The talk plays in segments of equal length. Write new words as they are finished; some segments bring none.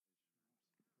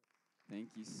Thank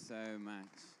you so much.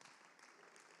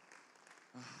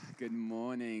 Good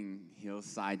morning,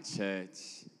 Hillside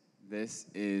Church. This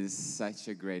is such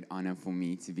a great honor for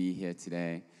me to be here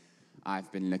today.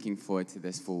 I've been looking forward to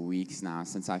this for weeks now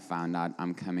since I found out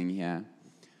I'm coming here.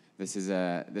 This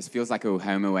feels like a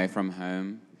home away from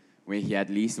home. We're here at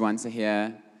least once a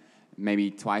year,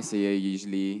 maybe twice a year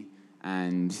usually,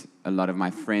 and a lot of my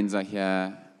friends are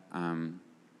here.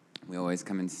 We always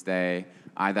come and stay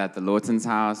either at the Lawton's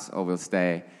house or we'll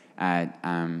stay at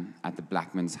the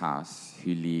Blackman's house,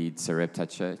 who lead Sarepta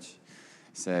Church.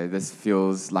 So this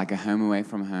feels like a home away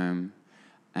from home,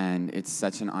 and it's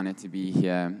such an honor to be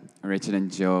here. Richard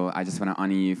and Jill, I just want to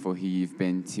honor you for who you've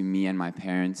been to me and my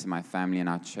parents and my family and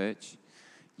our church.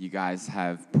 You guys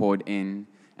have poured in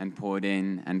and poured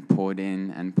in and poured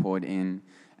in and poured in,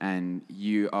 and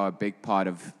you are a big part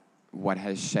of what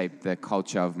has shaped the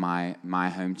culture of my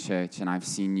home church. And I've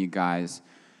seen you guys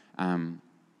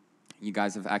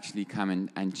have actually come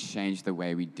and changed the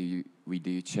way we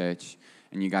do church.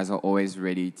 And you guys are always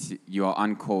ready you are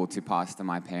on call to pastor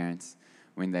my parents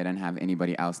when they don't have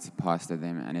anybody else to pastor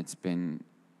them. And it's been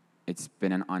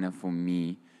an honor for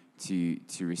me to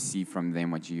receive from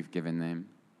them what you've given them.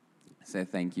 So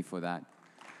thank you for that.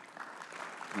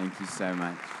 Thank you so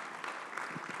much.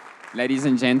 Ladies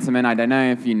and gentlemen, I don't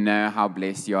know if you know how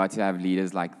blessed you are to have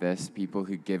leaders like this, people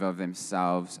who give of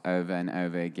themselves over and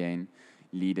over again,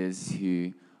 leaders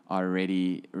who are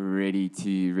ready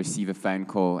to receive a phone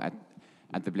call at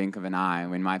the blink of an eye.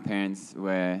 When my parents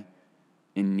were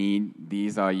in need,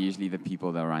 these are usually the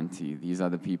people they'll run to. These are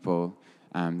the people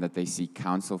that they seek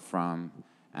counsel from.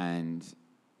 And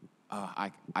I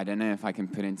don't know if I can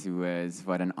put into words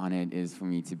what an honor it is for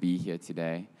me to be here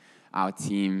today. Our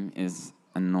team is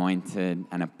anointed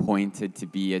and appointed to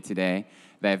be here today.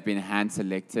 They've been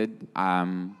hand-selected.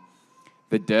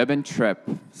 The Durban trip,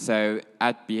 so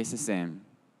at BSSM,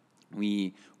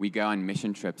 we go on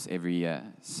mission trips every year.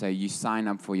 So you sign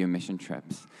up for your mission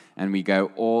trips, and we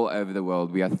go all over the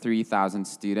world. We are 3,000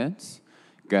 students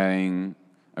going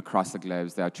across the globe.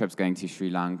 There are trips going to Sri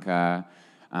Lanka.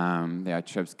 There are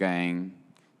trips going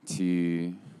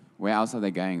to... Where else are they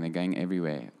going? They're going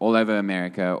everywhere. All over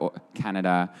America, or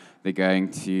Canada. They're going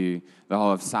to the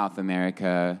whole of South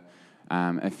America,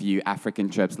 a few African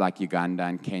trips like Uganda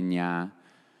and Kenya.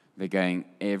 They're going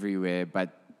everywhere. But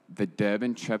the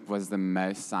Durban trip was the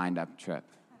most signed-up trip.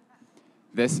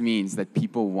 This means that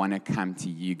people want to come to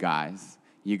you guys.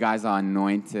 You guys are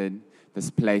anointed.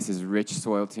 This place is rich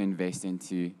soil to invest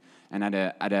into. And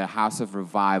at a house of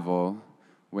revival,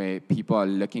 where people are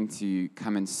looking to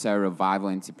come and sow revival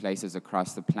into places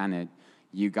across the planet,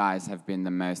 you guys have been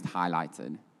the most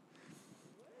highlighted.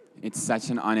 It's such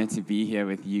an honor to be here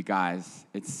with you guys.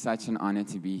 It's such an honor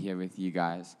to be here with you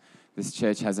guys. This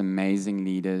church has amazing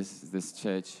leaders. This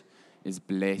church is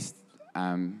blessed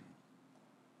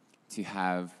to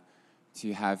have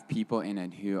people in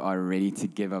it who are ready to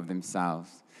give of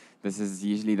themselves. This is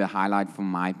usually the highlight for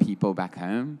my people back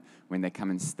home when they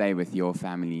come and stay with your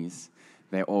families.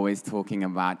 They're always talking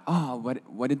about,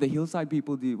 what did the Hillside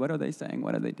people do? What are they saying?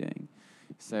 What are they doing?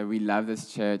 So we love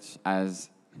this church as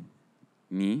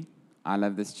me. I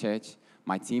love this church.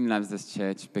 My team loves this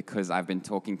church because I've been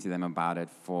talking to them about it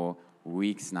for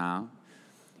weeks now.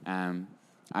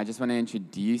 I just want to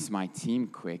introduce my team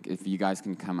quick, if you guys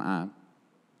can come up.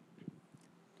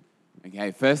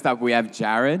 Okay, first up we have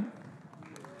Jared.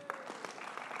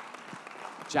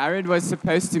 Jared was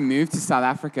supposed to move to South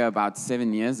Africa about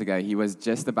 7 years ago. He was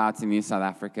just about to move to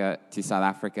South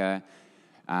Africa,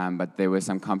 but there were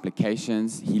some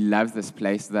complications. He loves this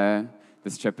place, though.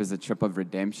 This trip is a trip of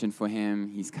redemption for him.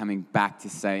 He's coming back to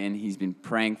stay in. He's been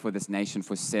praying for this nation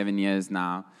for 7 years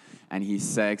now, and he's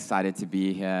so excited to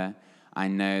be here. I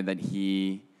know that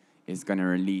he is going to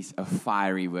release a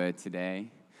fiery word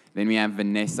today. Then we have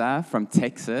Vanessa from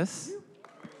Texas.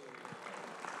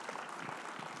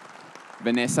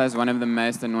 Vanessa is one of the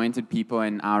most anointed people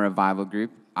in our revival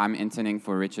group. I'm interning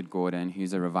for Richard Gordon,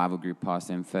 who's a revival group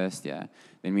pastor in first year.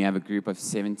 Then we have a group of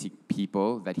 70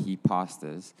 people that he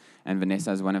pastors. And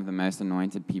Vanessa is one of the most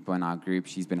anointed people in our group.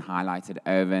 She's been highlighted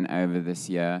over and over this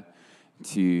year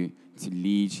to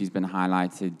lead. She's been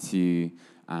highlighted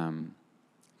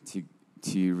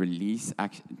to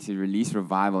release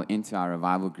revival into our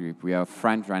revival group. We are a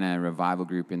front-runner revival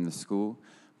group in the school,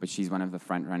 but she's one of the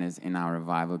front-runners in our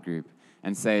revival group.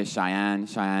 And so is Cheyenne.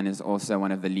 Cheyenne is also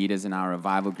one of the leaders in our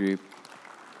revival group.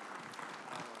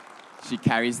 She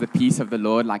carries the peace of the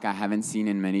Lord like I haven't seen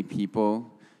in many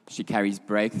people. She carries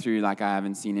breakthrough like I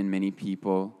haven't seen in many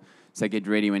people. So get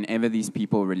ready. Whenever these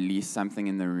people release something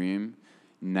in the room,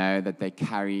 know that they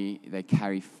carry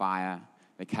fire.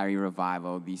 They carry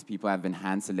revival. These people have been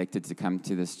hand-selected to come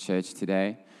to this church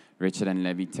today. Richard and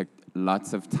Levy took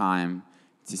lots of time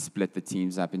to split the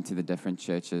teams up into the different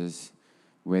churches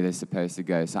where they're supposed to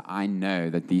go. So I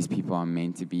know that these people are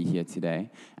meant to be here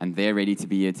today, and they're ready to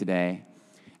be here today.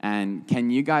 And can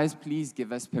you guys please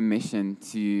give us permission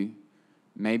to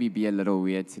maybe be a little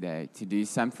weird today, to do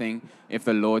something? If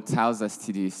the Lord tells us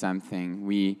to do something,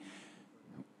 we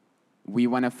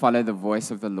want to follow the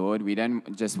voice of the Lord. We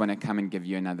don't just want to come and give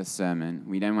you another sermon.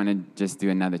 We don't want to just do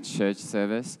another church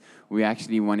service. We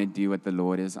actually want to do what the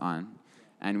Lord is on.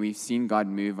 And we've seen God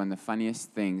move on the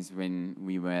funniest things when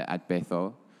we were at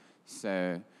Bethel.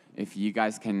 So if you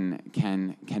guys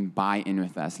can buy in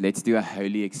with us, let's do a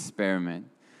holy experiment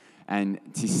and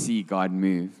to see God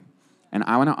move. And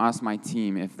I want to ask my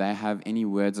team if they have any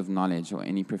words of knowledge or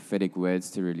any prophetic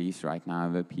words to release right now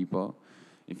over people.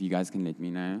 If you guys can let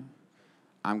me know.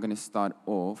 I'm going to start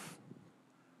off.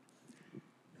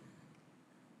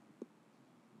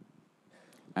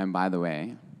 And by the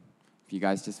way, if you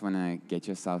guys just want to get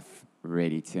yourself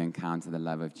ready to encounter the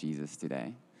love of Jesus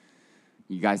today,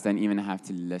 you guys don't even have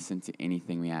to listen to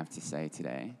anything we have to say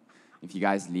today. If you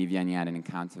guys leave here and you had an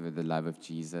encounter with the love of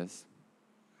Jesus,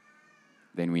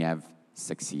 then we have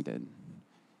succeeded.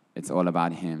 It's all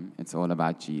about Him. It's all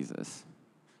about Jesus.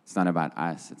 It's not about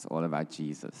us. It's all about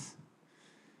Jesus.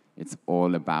 It's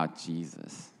all about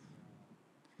Jesus.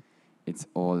 It's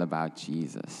all about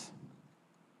Jesus.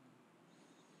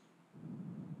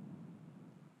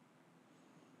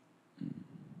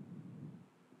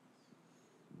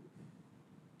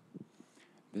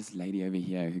 This lady over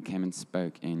here who came and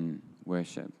spoke in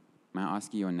worship. May I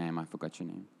ask you your name? I forgot your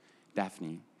name.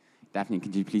 Daphne. Daphne,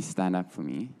 could you please stand up for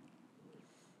me?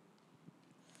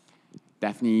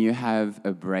 Daphne, you have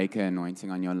a breaker anointing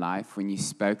on your life. When you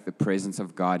spoke, the presence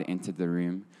of God entered the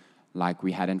room like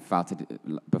we hadn't felt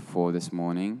it before this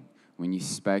morning. When you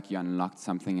spoke, you unlocked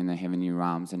something in the heavenly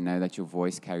realms, and know that your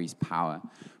voice carries power.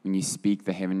 When you speak,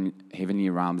 the heavenly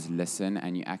realms listen,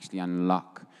 and you actually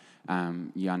unlock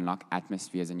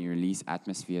atmospheres, and you release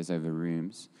atmospheres over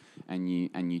rooms, and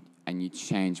you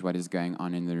change what is going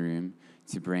on in the room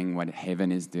to bring what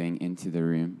heaven is doing into the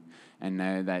room. And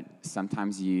know that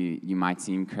sometimes you might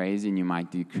seem crazy and you might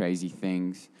do crazy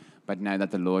things, but know that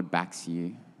the Lord backs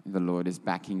you. The Lord is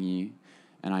backing you.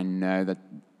 And I know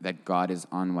that God is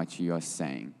on what you are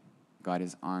saying. God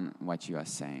is on what you are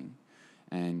saying.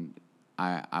 And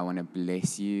I want to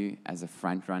bless you as a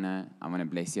front runner. I want to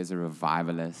bless you as a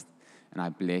revivalist. And I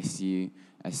bless you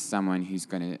as someone who's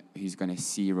going to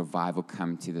see revival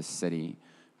come to the city,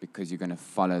 because you're going to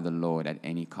follow the Lord at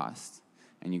any cost.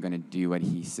 And you're going to do what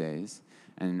He says.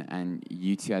 And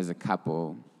you two as a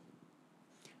couple,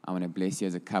 I want to bless you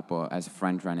as a couple, as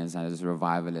front runners, as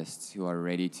revivalists who are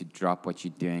ready to drop what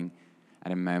you're doing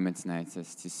at a moment's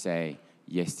notice to say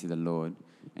yes to the Lord.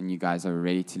 And you guys are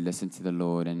ready to listen to the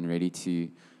Lord and ready to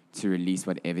release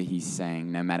whatever He's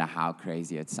saying, no matter how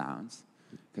crazy it sounds.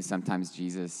 Because sometimes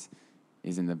Jesus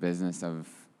is in the business of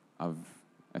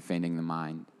offending the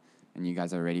mind. And you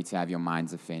guys are ready to have your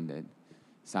minds offended.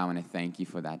 So I want to thank you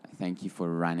for that. Thank you for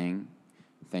running.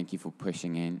 Thank you for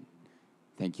pushing in.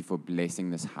 Thank you for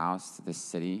blessing this house, this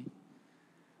city.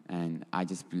 And I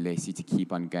just bless you to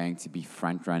keep on going, to be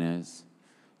front runners.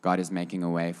 God is making a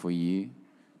way for you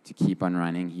to keep on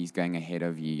running. He's going ahead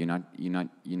of you.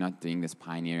 You're not doing this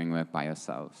pioneering work by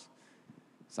yourselves.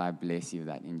 So I bless you with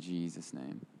that in Jesus'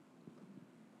 name.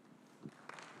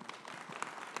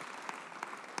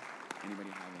 Anybody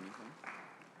have anything?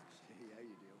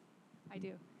 I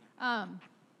do.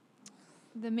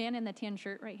 The man in the tan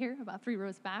shirt right here, about 3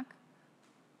 rows back.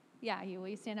 Yeah, will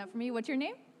you stand up for me? What's your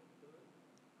name?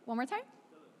 One more time?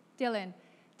 Dylan.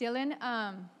 Dylan,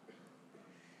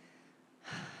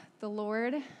 the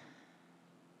Lord,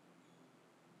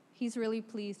 He's really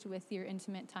pleased with your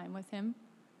intimate time with Him.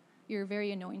 You're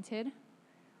very anointed.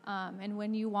 And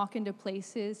when you walk into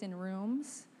places and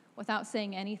rooms, without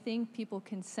saying anything, people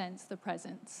can sense the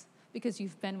presence, because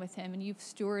you've been with Him and you've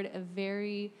stewarded a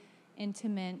very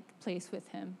intimate place with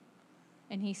Him,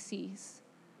 and He sees.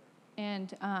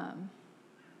 And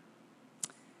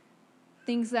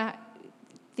things that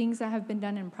have been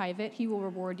done in private, He will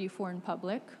reward you for in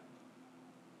public.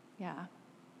 Yeah.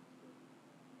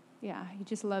 He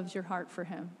just loves your heart for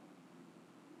Him.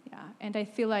 Yeah, and I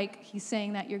feel like He's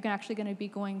saying that you're actually going to be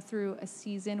going through a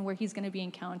season where He's going to be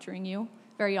encountering you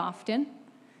very often.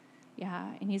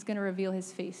 Yeah, and He's going to reveal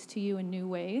His face to you in new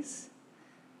ways.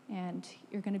 And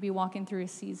you're going to be walking through a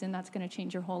season that's going to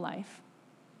change your whole life.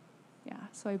 Yeah,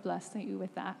 so I bless you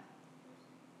with that.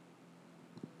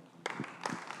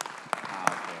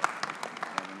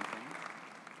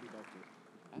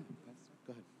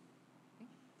 Go ahead.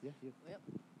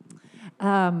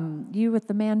 You with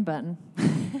the man bun.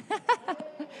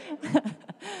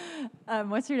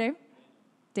 What's your name?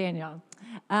 Daniel.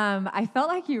 I felt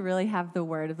like you really have the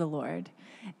word of the Lord,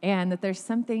 and that there's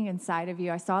something inside of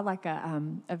you. I saw like a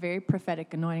very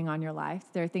prophetic anointing on your life.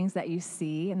 There are things that you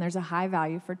see, and there's a high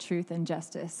value for truth and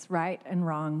justice, right and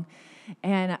wrong.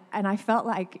 And I felt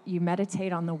like you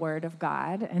meditate on the word of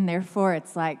God, and therefore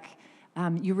it's like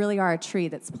you really are a tree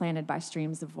that's planted by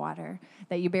streams of water,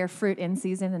 that you bear fruit in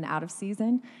season and out of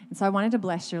season. And so I wanted to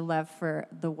bless your love for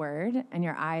the word and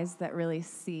your eyes that really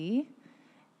see.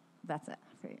 That's it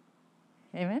for you.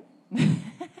 Amen?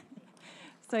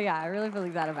 So yeah, I really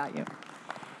believe that about you.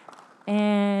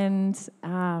 And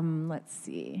let's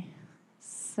see.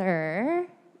 Sir.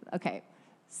 Okay.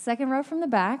 Second row from the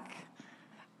back.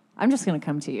 I'm just going to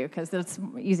come to you because it's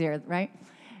easier, right?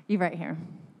 You right here.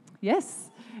 Yes.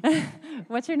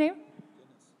 What's your name?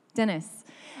 Dennis.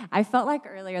 I felt like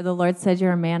earlier the Lord said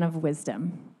you're a man of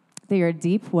wisdom, that you're a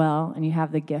deep well and you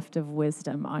have the gift of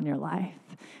wisdom on your life.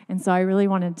 And so I really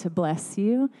wanted to bless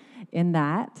you in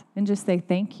that and just say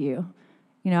thank you.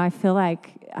 You know, I feel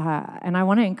like, and I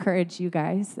want to encourage you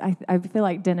guys, I feel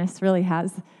like Dennis really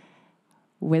has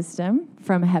wisdom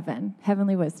from heaven,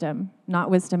 heavenly wisdom, not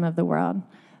wisdom of the world.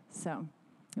 So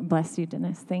bless you,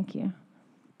 Dennis. Thank you.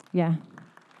 Yeah.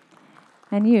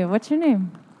 And you, what's your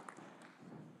name?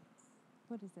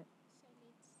 What is it?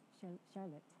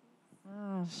 Charlotte.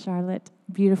 Oh, Charlotte,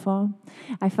 beautiful.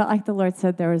 I felt like the Lord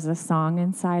said there was a song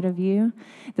inside of you,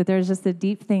 that there's just a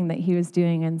deep thing that he was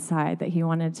doing inside that he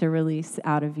wanted to release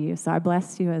out of you. So I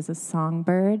bless you as a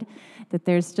songbird, that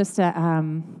there's just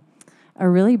a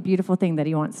really beautiful thing that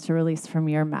he wants to release from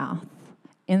your mouth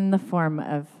in the form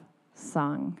of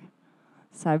song.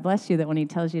 So I bless you that when he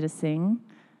tells you to sing,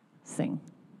 sing.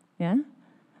 Yeah?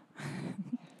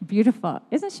 Beautiful.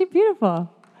 Isn't she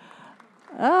beautiful?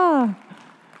 Oh.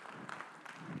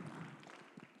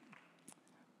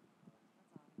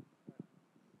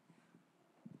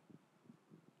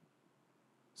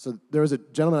 So there was a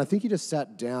gentleman, I think he just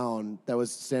sat down, that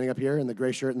was standing up here in the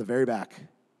gray shirt in the very back.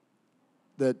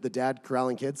 The dad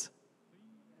corralling kids.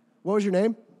 What was your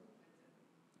name?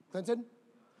 Clinton?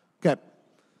 Okay.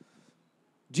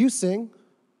 Do you sing?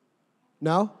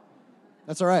 No?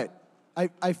 That's all right.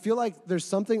 I feel like there's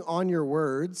something on your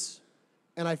words,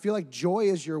 and I feel like joy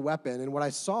is your weapon. And what I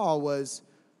saw was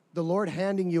the Lord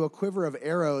handing you a quiver of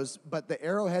arrows, but the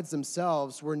arrowheads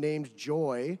themselves were named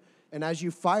joy. And as you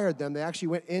fired them, they actually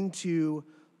went into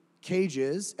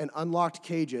cages and unlocked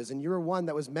cages. And you were one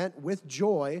that was meant with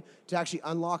joy to actually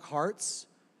unlock hearts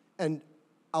and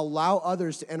allow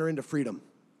others to enter into freedom.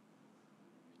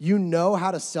 You know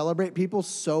how to celebrate people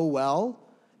so well,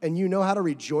 and you know how to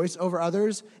rejoice over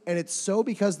others, and it's so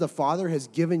because the Father has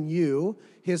given you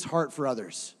his heart for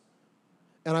others.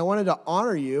 And I wanted to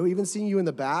honor you, even seeing you in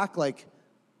the back, like,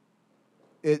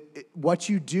 what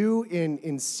you do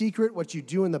in secret, what you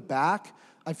do in the back,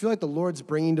 I feel like the Lord's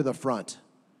bringing to the front.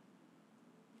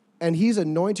 And he's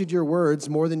anointed your words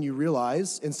more than you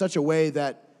realize in such a way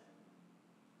that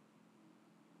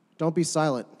don't be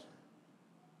silent.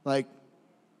 Like,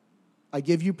 I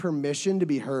give you permission to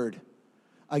be heard.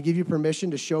 I give you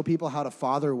permission to show people how to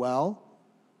father well.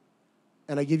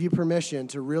 And I give you permission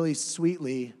to really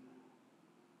sweetly,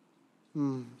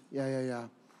 to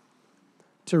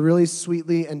really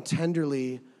sweetly and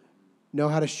tenderly know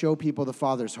how to show people the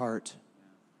Father's heart.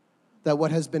 That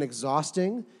what has been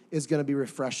exhausting is going to be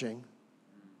refreshing.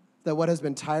 That what has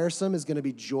been tiresome is going to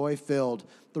be joy-filled.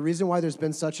 The reason why there's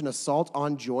been such an assault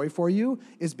on joy for you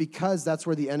is because that's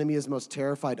where the enemy is most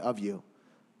terrified of you.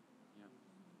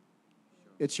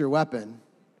 It's your weapon.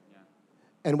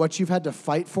 And what you've had to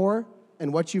fight for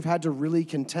and what you've had to really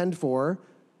contend for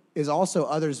is also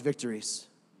others' victories.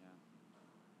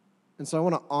 And so I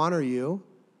want to honor you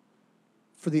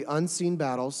for the unseen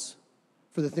battles,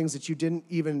 for the things that you didn't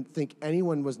even think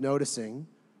anyone was noticing.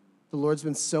 The Lord's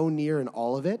been so near in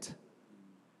all of it.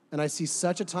 And I see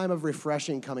such a time of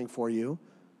refreshing coming for you.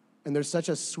 And there's such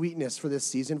a sweetness for this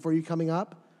season for you coming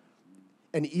up.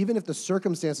 And even if the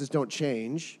circumstances don't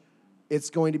change, it's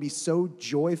going to be so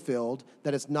joy-filled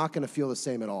that it's not going to feel the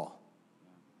same at all.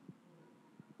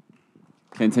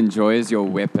 Clinton, joy is your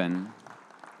weapon.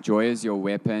 Joy is your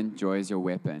weapon. Joy is your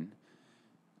weapon.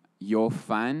 Your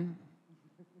fun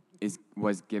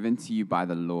was given to you by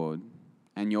the Lord,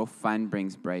 and your fun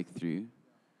brings breakthrough.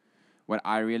 What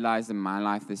I realized in my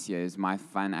life this year is my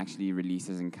fun actually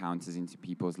releases encounters into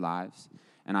people's lives,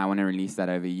 and I want to release that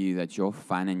over you, that your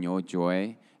fun and your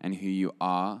joy and who you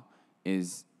are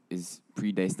is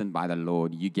predestined by the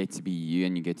Lord. You get to be you,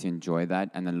 and you get to enjoy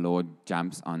that, and the Lord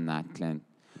jumps on that, Clint.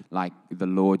 like the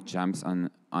Lord jumps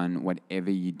on whatever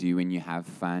you do when you have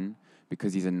fun,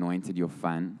 because he's anointed your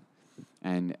fun.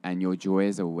 And your joy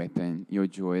is a weapon. Your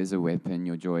joy is a weapon.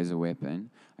 Your joy is a weapon.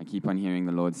 I keep on hearing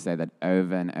the Lord say that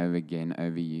over and over again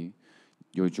over you.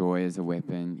 Your joy is a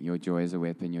weapon. Your joy is a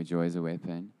weapon. Your joy is a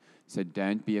weapon. So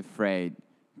don't be afraid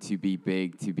to be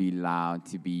big, to be loud,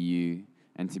 to be you,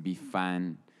 and to be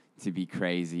fun, to be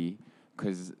crazy,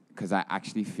 because I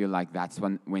actually feel like that's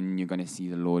when you're going to see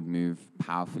the Lord move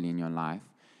powerfully in your life.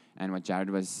 And what Jared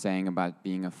was saying about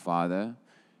being a father,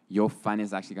 your fun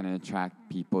is actually going to attract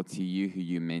people to you who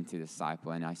you're meant to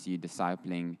disciple. And I see you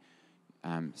discipling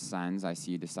sons. I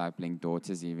see you discipling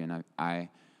daughters even.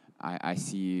 I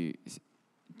see you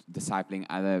discipling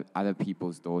other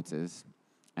people's daughters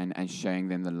and showing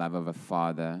them the love of a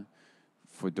father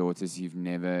for daughters who've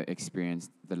never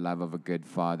experienced the love of a good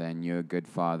father. And you're a good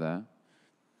father.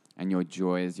 And your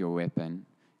joy is your weapon.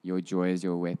 Your joy is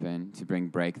your weapon to bring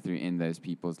breakthrough in those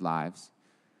people's lives.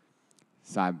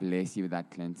 So I bless you with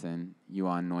that, Clinton. You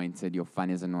are anointed. Your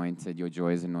fun is anointed. Your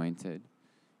joy is anointed.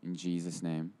 In Jesus'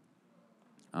 name.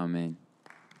 Amen.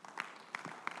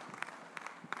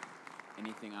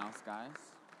 Anything else, guys?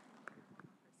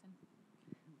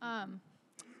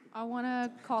 I want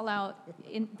to call out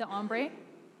in the ombre.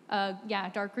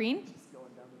 Dark green.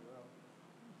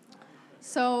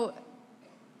 So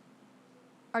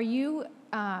are you,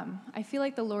 I feel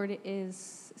like the Lord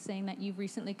is saying that you've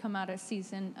recently come out of a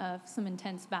season of some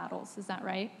intense battles. Is that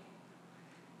right?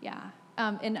 Yeah.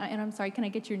 And I'm sorry, can I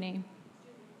get your name?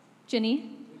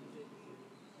 Jenny?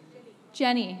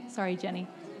 Jenny. Sorry, Jenny.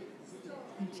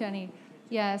 Jenny.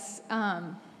 Yes.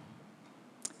 The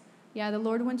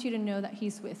Lord wants you to know that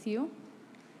he's with you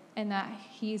and that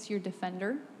he's your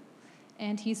defender.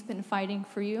 And he's been fighting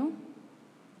for you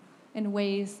in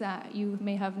ways that you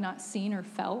may have not seen or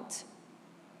felt.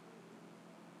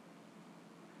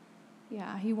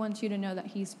 Yeah, he wants you to know that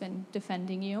he's been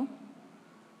defending you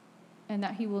and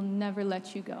that he will never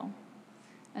let you go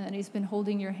and that he's been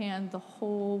holding your hand the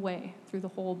whole way through the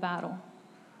whole battle.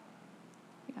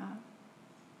 Yeah.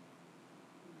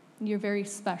 You're very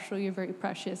special. You're very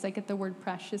precious. I get the word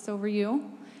precious over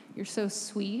you. You're so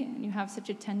sweet and you have such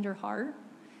a tender heart.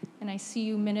 And I see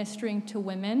you ministering to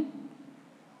women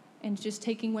and just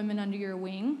taking women under your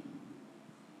wing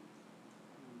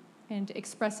and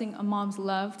expressing a mom's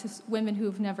love to women who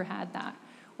have never had that,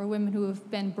 or women who have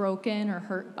been broken or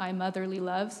hurt by motherly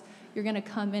loves. You're going to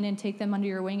come in and take them under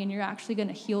your wing, and you're actually going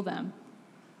to heal them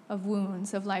of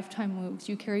wounds, of lifetime wounds.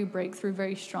 You carry breakthrough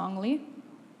very strongly.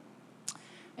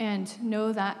 And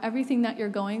know that everything that you're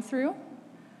going through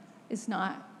is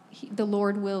not, the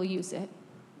Lord will use it.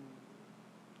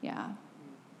 Yeah.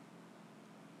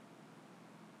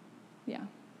 Yeah.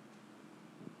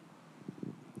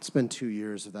 It's been 2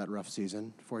 years of that rough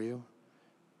season for you.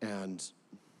 And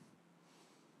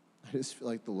I just feel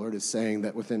like the Lord is saying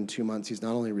that within 2 months, he's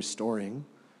not only restoring,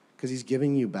 because he's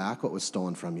giving you back what was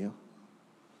stolen from you.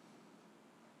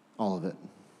 All of it.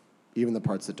 Even the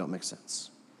parts that don't make sense.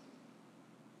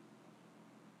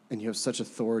 And you have such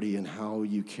authority in how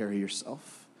you carry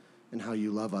yourself and how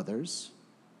you love others.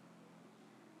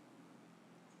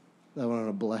 I want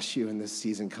to bless you in this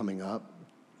season coming up.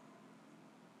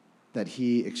 That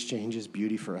he exchanges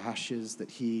beauty for ashes,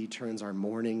 that he turns our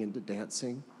mourning into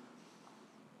dancing.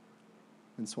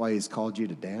 That's why he's called you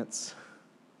to dance.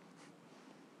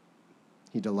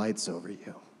 He delights over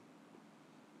you.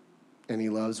 And he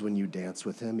loves when you dance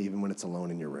with him, even when it's alone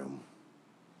in your room.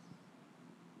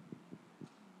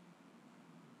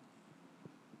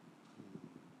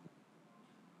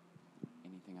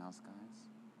 Anything else, guys?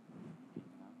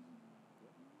 Anything else?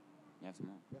 You have some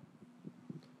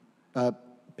more?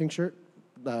 Pink shirt.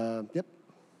 Yep.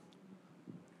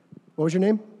 What was your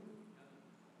name?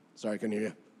 Sorry, I couldn't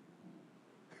hear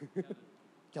you.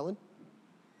 Kellen?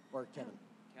 Or Kevin?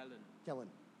 Kellen.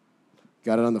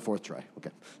 Got it on the fourth try.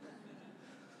 Okay.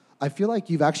 I feel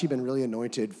like you've actually been really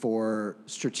anointed for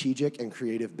strategic and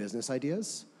creative business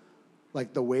ideas.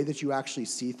 Like the way that you actually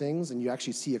see things and you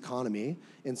actually see economy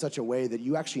in such a way that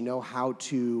you actually know how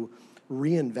to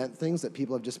reinvent things that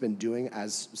people have just been doing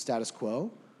as status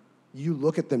quo. You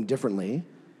look at them differently.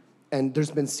 And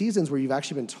there's been seasons where you've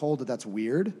actually been told that that's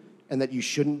weird and that you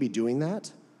shouldn't be doing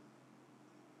that.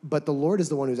 But the Lord is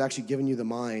the one who's actually given you the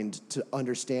mind to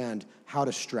understand how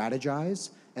to strategize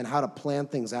and how to plan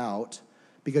things out,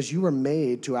 because you were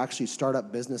made to actually start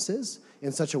up businesses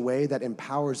in such a way that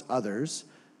empowers others.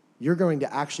 You're going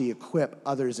to actually equip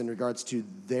others in regards to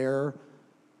their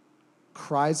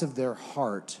cries of their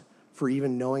heart for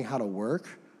even knowing how to work.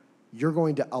 You're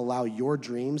going to allow your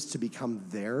dreams to become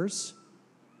theirs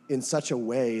in such a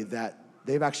way that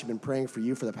they've actually been praying for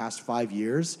you for the past 5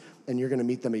 years, and you're going to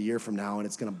meet them a year from now, and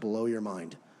it's going to blow your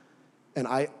mind. And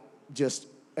I just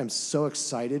am so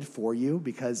excited for you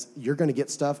because you're going to get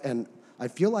stuff, and I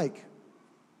feel like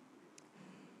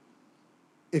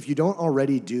if you don't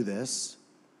already do this,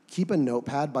 keep a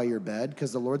notepad by your bed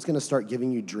because the Lord's going to start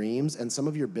giving you dreams, and some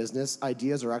of your business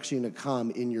ideas are actually going to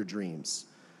come in your dreams.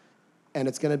 And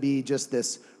it's going to be just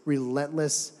this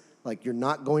relentless, like you're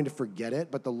not going to forget it,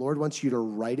 but the Lord wants you to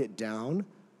write it down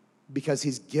because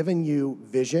he's given you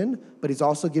vision, but he's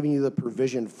also giving you the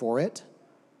provision for it.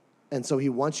 And so he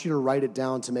wants you to write it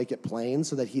down to make it plain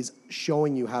so that he's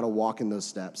showing you how to walk in those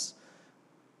steps.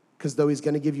 Because though he's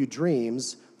going to give you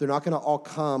dreams, they're not going to all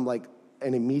come like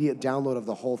an immediate download of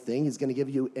the whole thing. He's going to give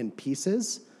you in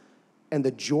pieces. And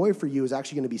the joy for you is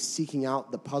actually going to be seeking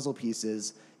out the puzzle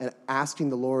pieces and asking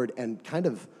the Lord and kind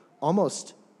of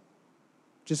almost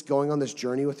just going on this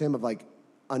journey with him of like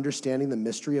understanding the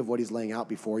mystery of what he's laying out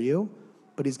before you.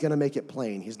 But he's going to make it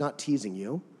plain. He's not teasing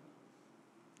you.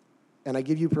 And I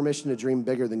give you permission to dream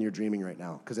bigger than you're dreaming right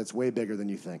now because it's way bigger than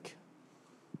you think.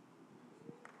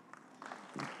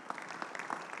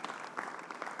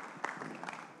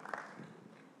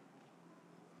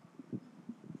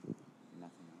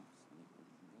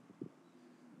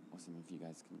 Awesome. If you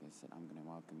guys can go sit, I'm going to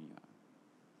welcome you up.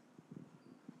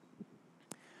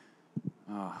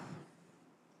 Oh.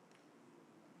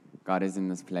 God is in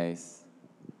this place,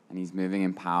 and he's moving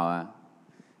in power,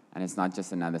 and it's not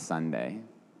just another Sunday.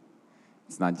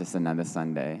 It's not just another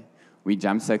Sunday. We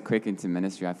jumped so quick into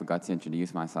ministry, I forgot to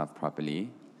introduce myself properly.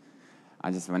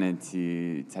 I just wanted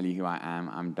to tell you who I am.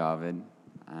 I'm David.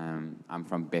 I'm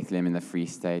from Bethlehem in the Free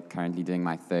State, currently doing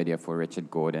my third year for Richard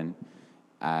Gordon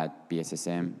at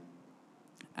BSSM.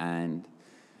 And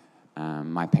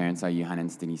my parents are Johan and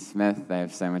Stinny Smith. They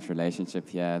have so much relationship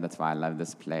here. That's why I love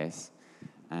this place.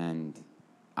 And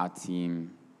our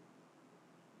team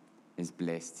is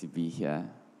blessed to be here.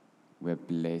 We're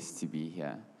blessed to be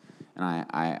here. And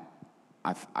I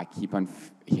keep on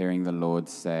hearing the Lord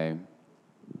say,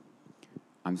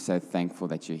 I'm so thankful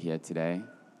that you're here today.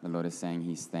 The Lord is saying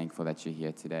he's thankful that you're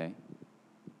here today.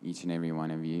 Each and every one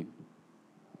of you.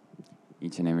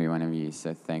 Each and every one of you is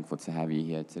so thankful to have you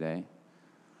here today.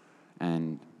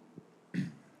 And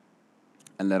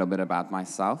a little bit about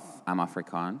myself. I'm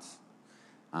Afrikaans.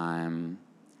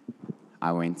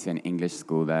 I went to an English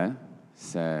school though,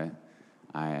 so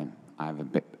I have a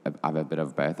bit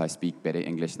of both. I speak better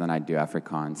English than I do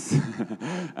Afrikaans.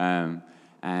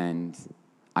 And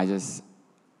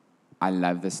I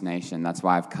love this nation. That's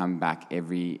why I've come back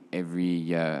every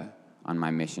year on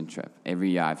my mission trip. Every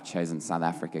year I've chosen South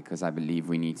Africa because I believe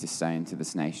we need to sow into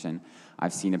this nation.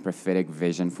 I've seen a prophetic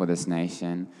vision for this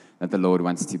nation that the Lord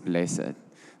wants to bless it.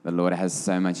 The Lord has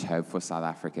so much hope for South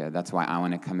Africa. That's why I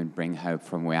want to come and bring hope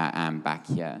from where I am back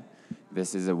here.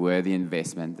 This is a worthy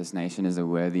investment. This nation is a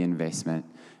worthy investment.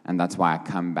 And that's why I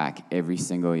come back every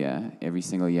single year. Every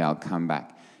single year I'll come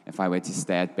back. If I were to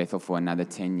stay at Bethel for another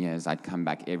 10 years, I'd come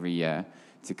back every year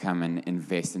to come and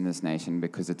invest in this nation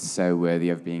because it's so worthy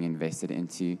of being invested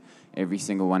into. Every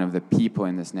single one of the people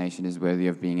in this nation is worthy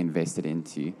of being invested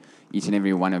into. Each and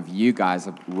every one of you guys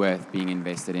are worth being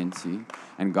invested into.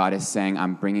 And God is saying,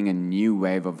 I'm bringing a new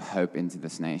wave of hope into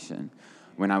this nation.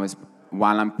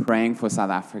 While I'm praying for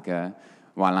South Africa,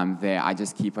 while I'm there, I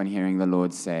just keep on hearing the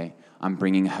Lord say, I'm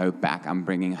bringing hope back, I'm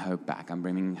bringing hope back, I'm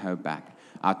bringing hope back.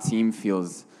 Our team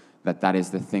feels that is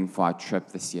the thing for our trip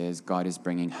this year is God is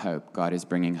bringing hope. God is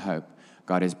bringing hope.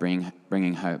 God is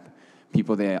bringing hope.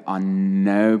 People, there are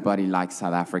nobody like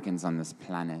South Africans on this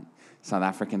planet. South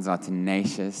Africans are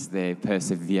tenacious. They're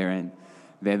perseverant.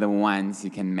 They're the ones who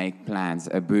can make plans.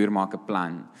 'n boer maak 'n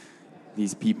plan.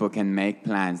 These people can make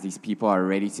plans. These people are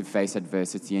ready to face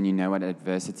adversity, and you know what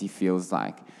adversity feels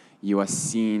like. You are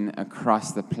seen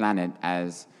across the planet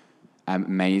as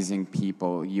amazing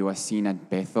people. You are seen at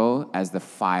Bethel as the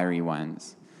fiery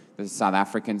ones. The South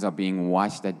Africans are being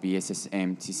watched at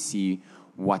BSSM to see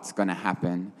what's going to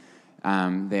happen.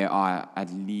 There are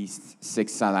at least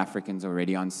 6 South Africans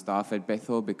already on staff at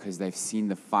Bethel because they've seen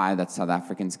the fire that South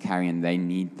Africans carry, and they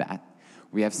need that.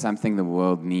 We have something the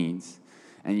world needs.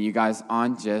 And you guys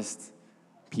aren't just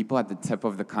people at the tip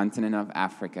of the continent of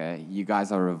Africa. You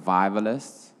guys are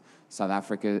revivalists. South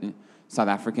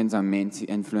Africans are meant to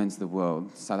influence the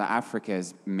world. South Africa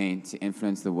is meant to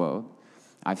influence the world.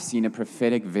 I've seen a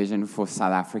prophetic vision for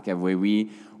South Africa where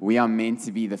we are meant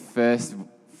to be the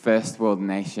first world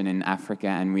nation in Africa,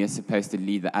 and we are supposed to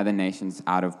lead the other nations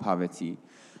out of poverty.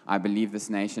 I believe this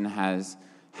nation has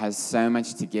so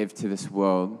much to give to this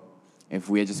world if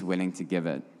we're just willing to give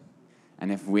it.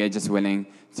 And if we're just willing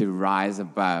to rise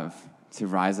above to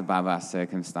rise above our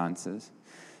circumstances.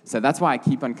 So that's why I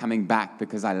keep on coming back,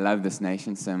 because I love this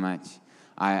nation so much.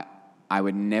 I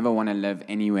would never want to live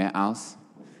anywhere else.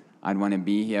 I'd want to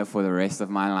be here for the rest of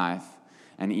my life.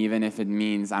 And even if it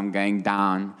means I'm going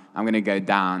down, I'm going to go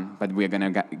down, but we're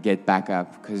going to get back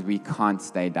up, because we can't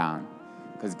stay down,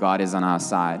 because God is on our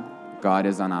side. God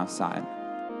is on our side.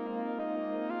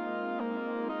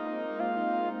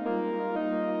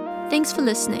 Thanks for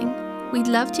listening. We'd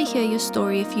love to hear your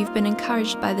story if you've been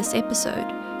encouraged by this episode.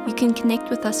 You can connect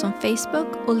with us on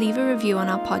Facebook or leave a review on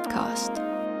our podcast.